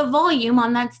 the volume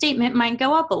on that statement might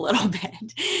go up a little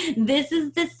bit. This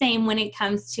is the same when it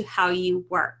comes to how you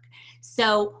work.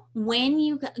 So when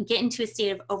you get into a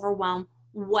state of overwhelm,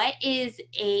 what is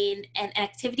an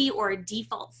activity or a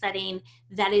default setting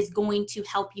that is going to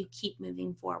help you keep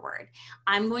moving forward?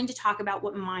 I'm going to talk about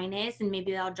what mine is, and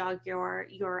maybe I'll jog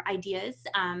your ideas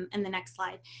in the next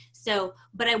slide. So,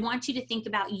 but I want you to think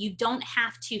about, you don't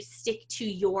have to stick to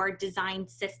your design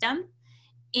system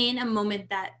in a moment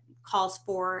that calls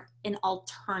for an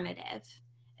alternative,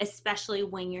 especially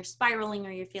when you're spiraling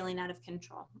or you're feeling out of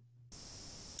control.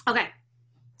 Okay.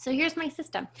 So here's my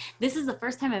system. This is the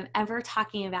first time I'm ever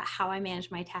talking about how I manage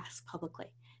my tasks publicly,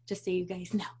 just so you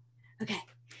guys know. Okay,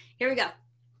 here we go.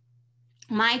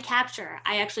 My capture,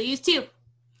 I actually use two.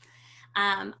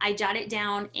 I jot it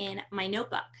down in my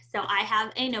notebook. So I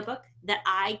have a notebook that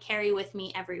I carry with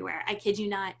me everywhere. I kid you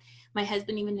not. My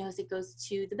husband even knows it goes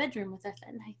to the bedroom with us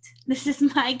at night. This is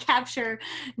my capture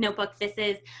notebook. This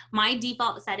is my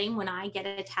default setting when I get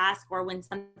a task or when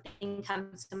something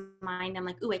comes to mind. I'm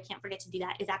like, ooh, I can't forget to do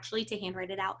that, is actually to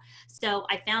handwrite it out. So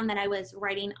I found that I was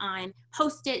writing on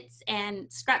Post-its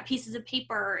and scrap pieces of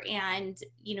paper and,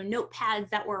 notepads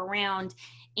that were around.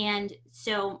 And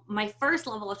so my first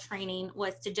level of training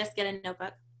was to just get a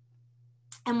notebook.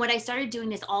 And what I started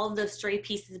doing is all of those stray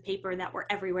pieces of paper that were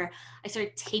everywhere, I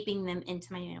started taping them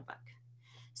into my notebook.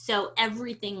 So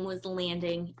everything was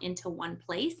landing into one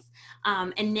place.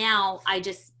 And now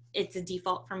it's a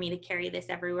default for me to carry this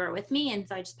everywhere with me. And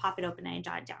so I just pop it open and I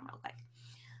jot it down real quick.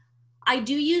 I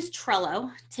do use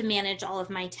Trello to manage all of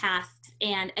my tasks.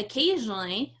 And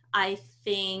occasionally I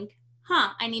think,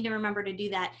 I need to remember to do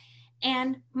that.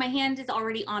 And my hand is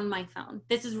already on my phone.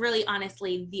 This is really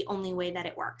honestly the only way that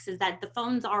it works, is that the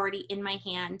phone's already in my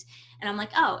hand and I'm like,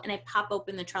 oh, and I pop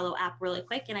open the Trello app really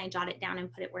quick and I jot it down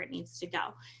and put it where it needs to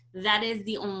go. That is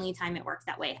the only time it works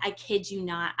that way. I kid you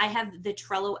not. I have the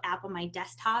Trello app on my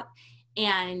desktop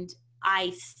and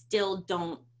I still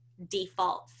don't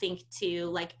default think to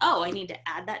like, oh, I need to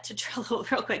add that to Trello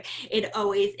real quick. It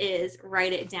always is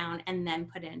write it down and then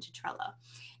put it into Trello.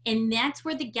 And that's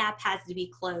where the gap has to be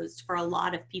closed for a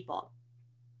lot of people,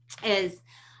 is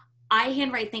I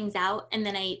handwrite things out. And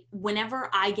then whenever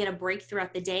I get a break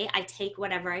throughout the day, I take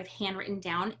whatever I've handwritten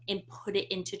down and put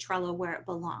it into Trello where it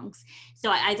belongs. So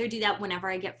I either do that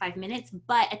whenever I get 5 minutes,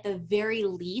 but at the very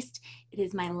least, it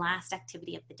is my last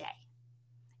activity of the day.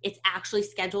 It's actually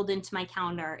scheduled into my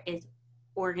calendar, is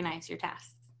organize your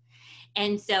tasks.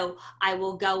 And so I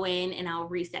will go in and I'll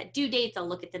reset due dates. I'll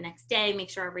look at the next day, make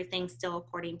sure everything's still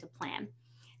according to plan.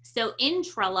 So in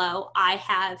Trello, I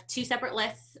have two separate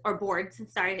lists or boards.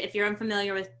 Sorry, if you're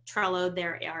unfamiliar with Trello,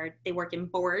 they work in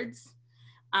boards.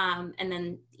 And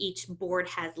then each board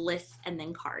has lists and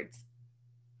then cards.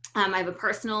 I have a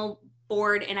personal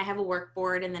board and I have a work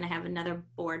board, and then I have another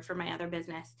board for my other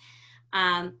business.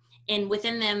 And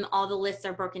within them, all the lists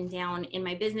are broken down. In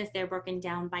my business, they're broken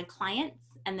down by clients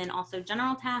and then also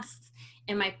general tasks.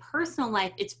 In my personal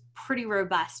life, it's pretty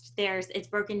robust. It's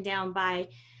broken down by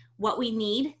what we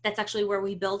need. That's actually where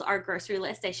we build our grocery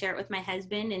list. I share it with my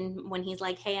husband, and when he's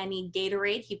like, hey, I need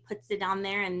Gatorade, he puts it on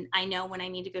there, and I know when I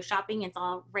need to go shopping, it's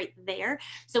all right there.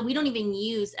 So we don't even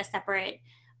use a separate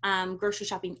grocery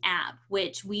shopping app,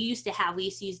 which we used to have. We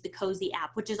used to use the Cozy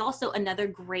app, which is also another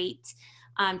great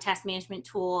task management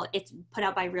tool. It's put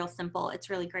out by Real Simple. It's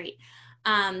really great.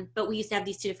 But we used to have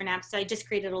these two different apps. So I just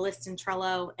created a list in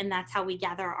Trello, and that's how we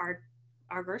gather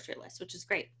our grocery list, which is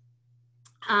great.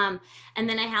 And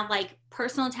then I have like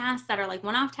personal tasks that are like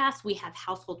one-off tasks. We have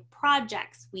household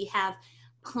projects. We have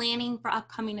planning for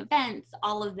upcoming events.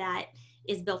 All of that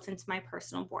is built into my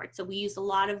personal board. So we use a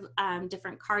lot of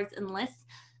different cards and lists.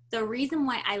 The reason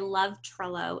why I love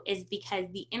Trello is because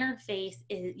the interface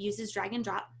uses drag and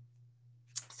drop.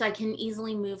 So I can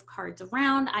easily move cards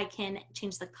around. I can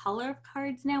change the color of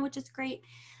cards now, which is great.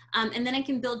 And then I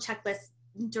can build checklists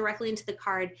directly into the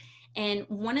card. And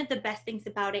one of the best things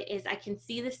about it is I can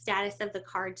see the status of the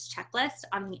card's checklist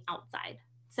on the outside.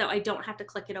 So I don't have to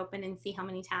click it open and see how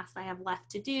many tasks I have left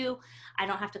to do. I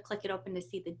don't have to click it open to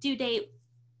see the due date.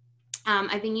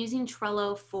 I've been using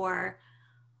Trello for,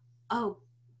 oh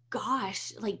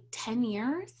gosh, like 10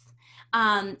 years.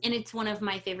 And it's one of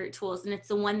my favorite tools. And it's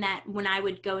the one that when I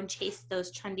would go and chase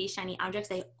those trendy, shiny objects,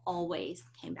 I always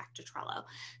came back to Trello.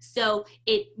 So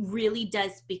it really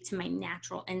does speak to my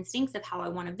natural instincts of how I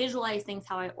want to visualize things,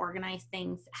 how I organize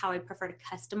things, how I prefer to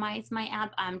customize my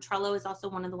app. Trello is also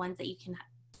one of the ones that you can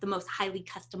the most highly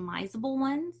customizable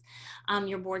ones.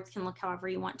 Your boards can look however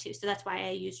you want to. So that's why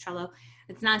I use Trello.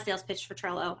 It's not a sales pitch for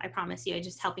Trello, I promise you. I'm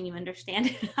just helping you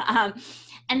understand.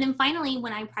 And then finally,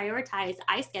 when I prioritize,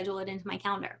 I schedule it into my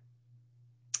calendar.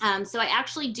 So I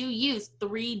actually do use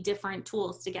 3 different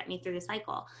tools to get me through the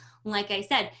cycle. Like I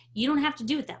said, you don't have to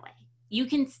do it that way. You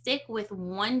can stick with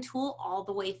one tool all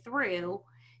the way through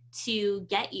to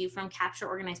get you from capture,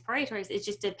 organize, prioritize. It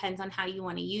just depends on how you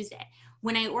want to use it.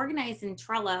 When I organize in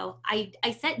Trello, I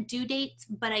set due dates,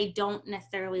 but I don't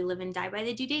necessarily live and die by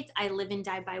the due dates. I live and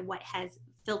die by what has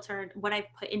filtered, what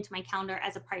I've put into my calendar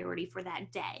as a priority for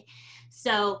that day.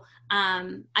 So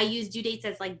I use due dates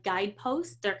as like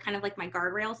guideposts. They're kind of like my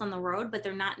guardrails on the road, but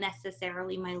they're not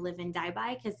necessarily my live and die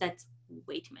by, because that's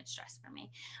way too much stress for me.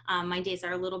 My days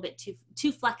are a little bit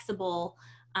too flexible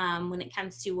when it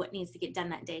comes to what needs to get done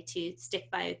that day to stick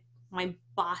by my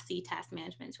bossy task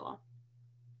management tool.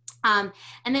 And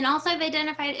then also I've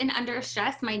identified in under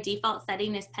stress, my default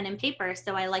setting is pen and paper.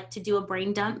 So I like to do a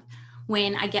brain dump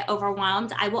when I get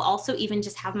overwhelmed. I will also even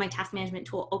just have my task management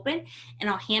tool open and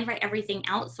I'll handwrite everything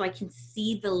out so I can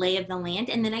see the lay of the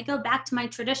land. And then I go back to my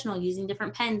traditional using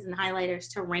different pens and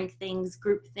highlighters to rank things,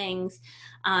 group things.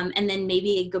 And then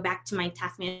maybe go back to my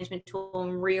task management tool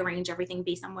and rearrange everything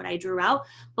based on what I drew out.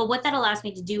 But what that allows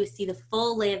me to do is see the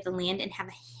full lay of the land and have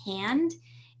a hand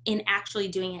in actually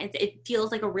doing it. It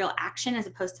feels like a real action as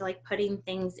opposed to like putting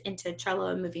things into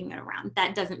Trello and moving it around.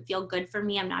 That doesn't feel good for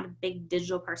me. I'm not a big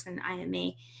digital person. I am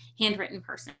a handwritten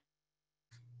person.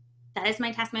 That is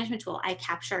my task management tool. I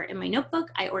capture in my notebook,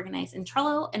 I organize in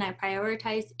Trello, and I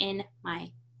prioritize in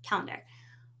my calendar.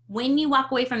 When you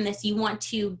walk away from this, you want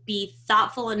to be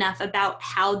thoughtful enough about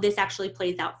how this actually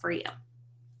plays out for you.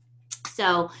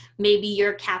 So maybe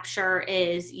your capture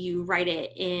is you write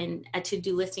it in a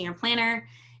to-do list in your planner,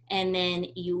 and then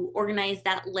you organize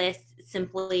that list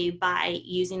simply by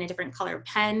using a different color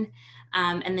pen,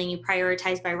 and then you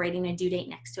prioritize by writing a due date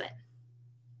next to it.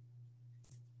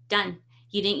 Done.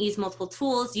 You didn't use multiple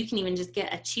tools. You can even just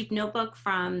get a cheap notebook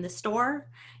from the store.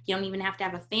 You don't even have to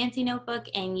have a fancy notebook,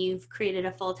 and you've created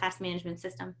a full task management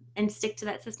system, and stick to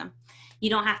that system. You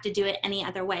don't have to do it any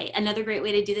other way. Another great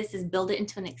way to do this is build it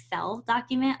into an Excel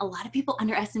document. A lot of people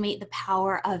underestimate the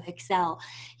power of Excel.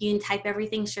 You can type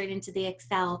everything straight into the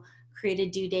Excel, create a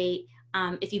due date.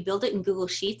 If you build it in Google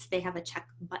Sheets, they have a check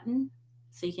button.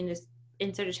 So you can just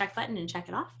insert a check button and check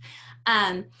it off.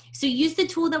 So use the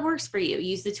tool that works for you.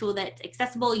 Use the tool that's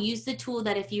accessible. Use the tool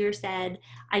that if you said,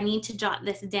 I need to jot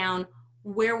this down,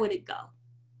 where would it go?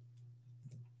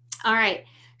 All right.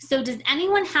 So does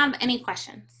anyone have any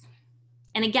questions?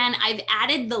 And again, I've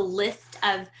added the list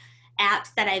of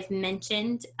apps that I've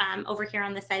mentioned over here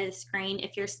on the side of the screen.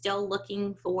 If you're still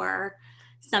looking for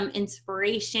some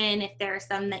inspiration, if there are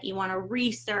some that you want to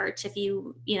research, if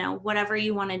you know, whatever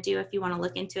you want to do, if you want to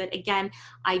look into it. Again,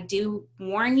 I do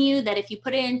warn you that if you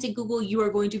put it into Google, you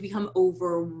are going to become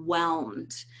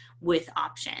overwhelmed with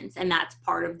options, and that's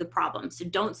part of the problem. So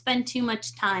don't spend too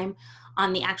much time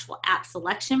on the actual app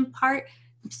selection part.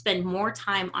 Spend more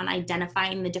time on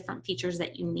identifying the different features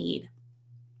that you need.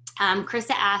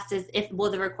 Krista asked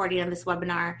will the recording of this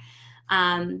webinar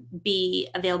be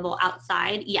available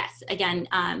outside? Yes, again,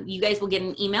 you guys will get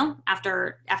an email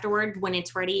afterward when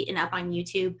it's ready and up on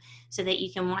YouTube so that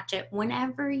you can watch it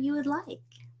whenever you would like.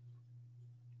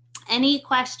 Any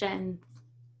questions?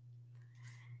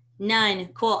 None.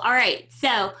 Cool. All right.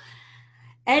 So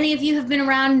any of you have been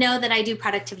around know that I do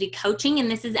productivity coaching, and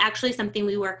this is actually something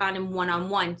we work on in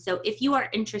one-on-one. So if you are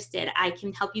interested, I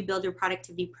can help you build your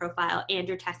productivity profile and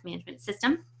your task management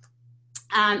system.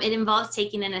 It involves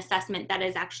taking an assessment that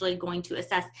is actually going to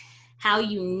assess how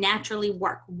you naturally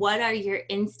work. What are your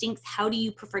instincts? How do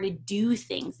you prefer to do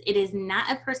things? It is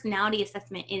not a personality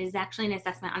assessment. It is actually an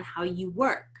assessment on how you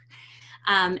work.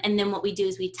 And then what we do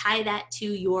is we tie that to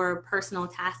your personal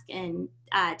task and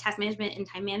task management and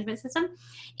time management system.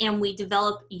 And we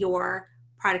develop your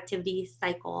productivity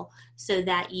cycle so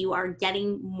that you are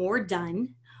getting more done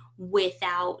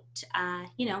without,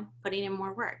 putting in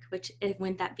more work, which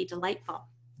wouldn't that be delightful?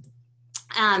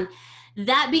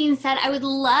 That being said, I would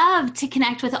love to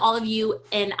connect with all of you,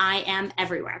 and I am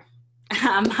everywhere.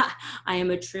 I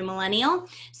am a true millennial.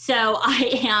 So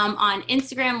I am on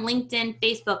Instagram, LinkedIn,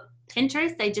 Facebook,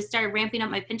 Pinterest. I just started ramping up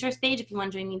my Pinterest page. If you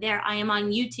want to join me there, I am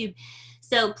on YouTube.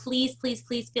 So please, please,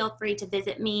 please feel free to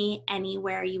visit me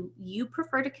anywhere you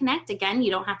prefer to connect. Again, you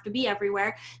don't have to be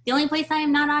everywhere. The only place I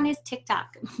am not on is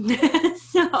TikTok.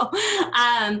 So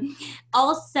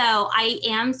also, I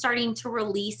am starting to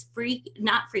release free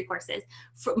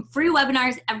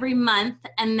webinars every month.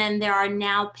 And then there are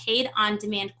now paid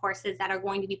on-demand courses that are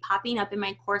going to be popping up in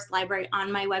my course library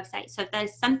on my website. So if that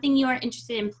is something you are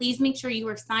interested in, please make sure you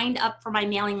are signed up for my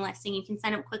mailing list. And you can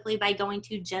sign up quickly by going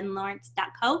to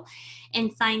jenlawrence.co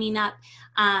and signing up.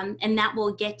 And that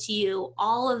will get you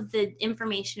all of the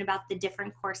information about the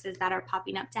different courses that are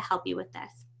popping up to help you with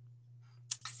this.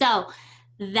 So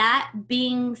that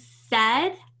being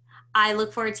said, I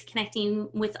look forward to connecting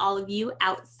with all of you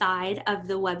outside of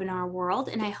the webinar world,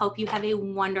 and I hope you have a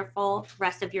wonderful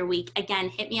rest of your week. Again,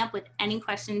 hit me up with any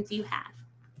questions you have.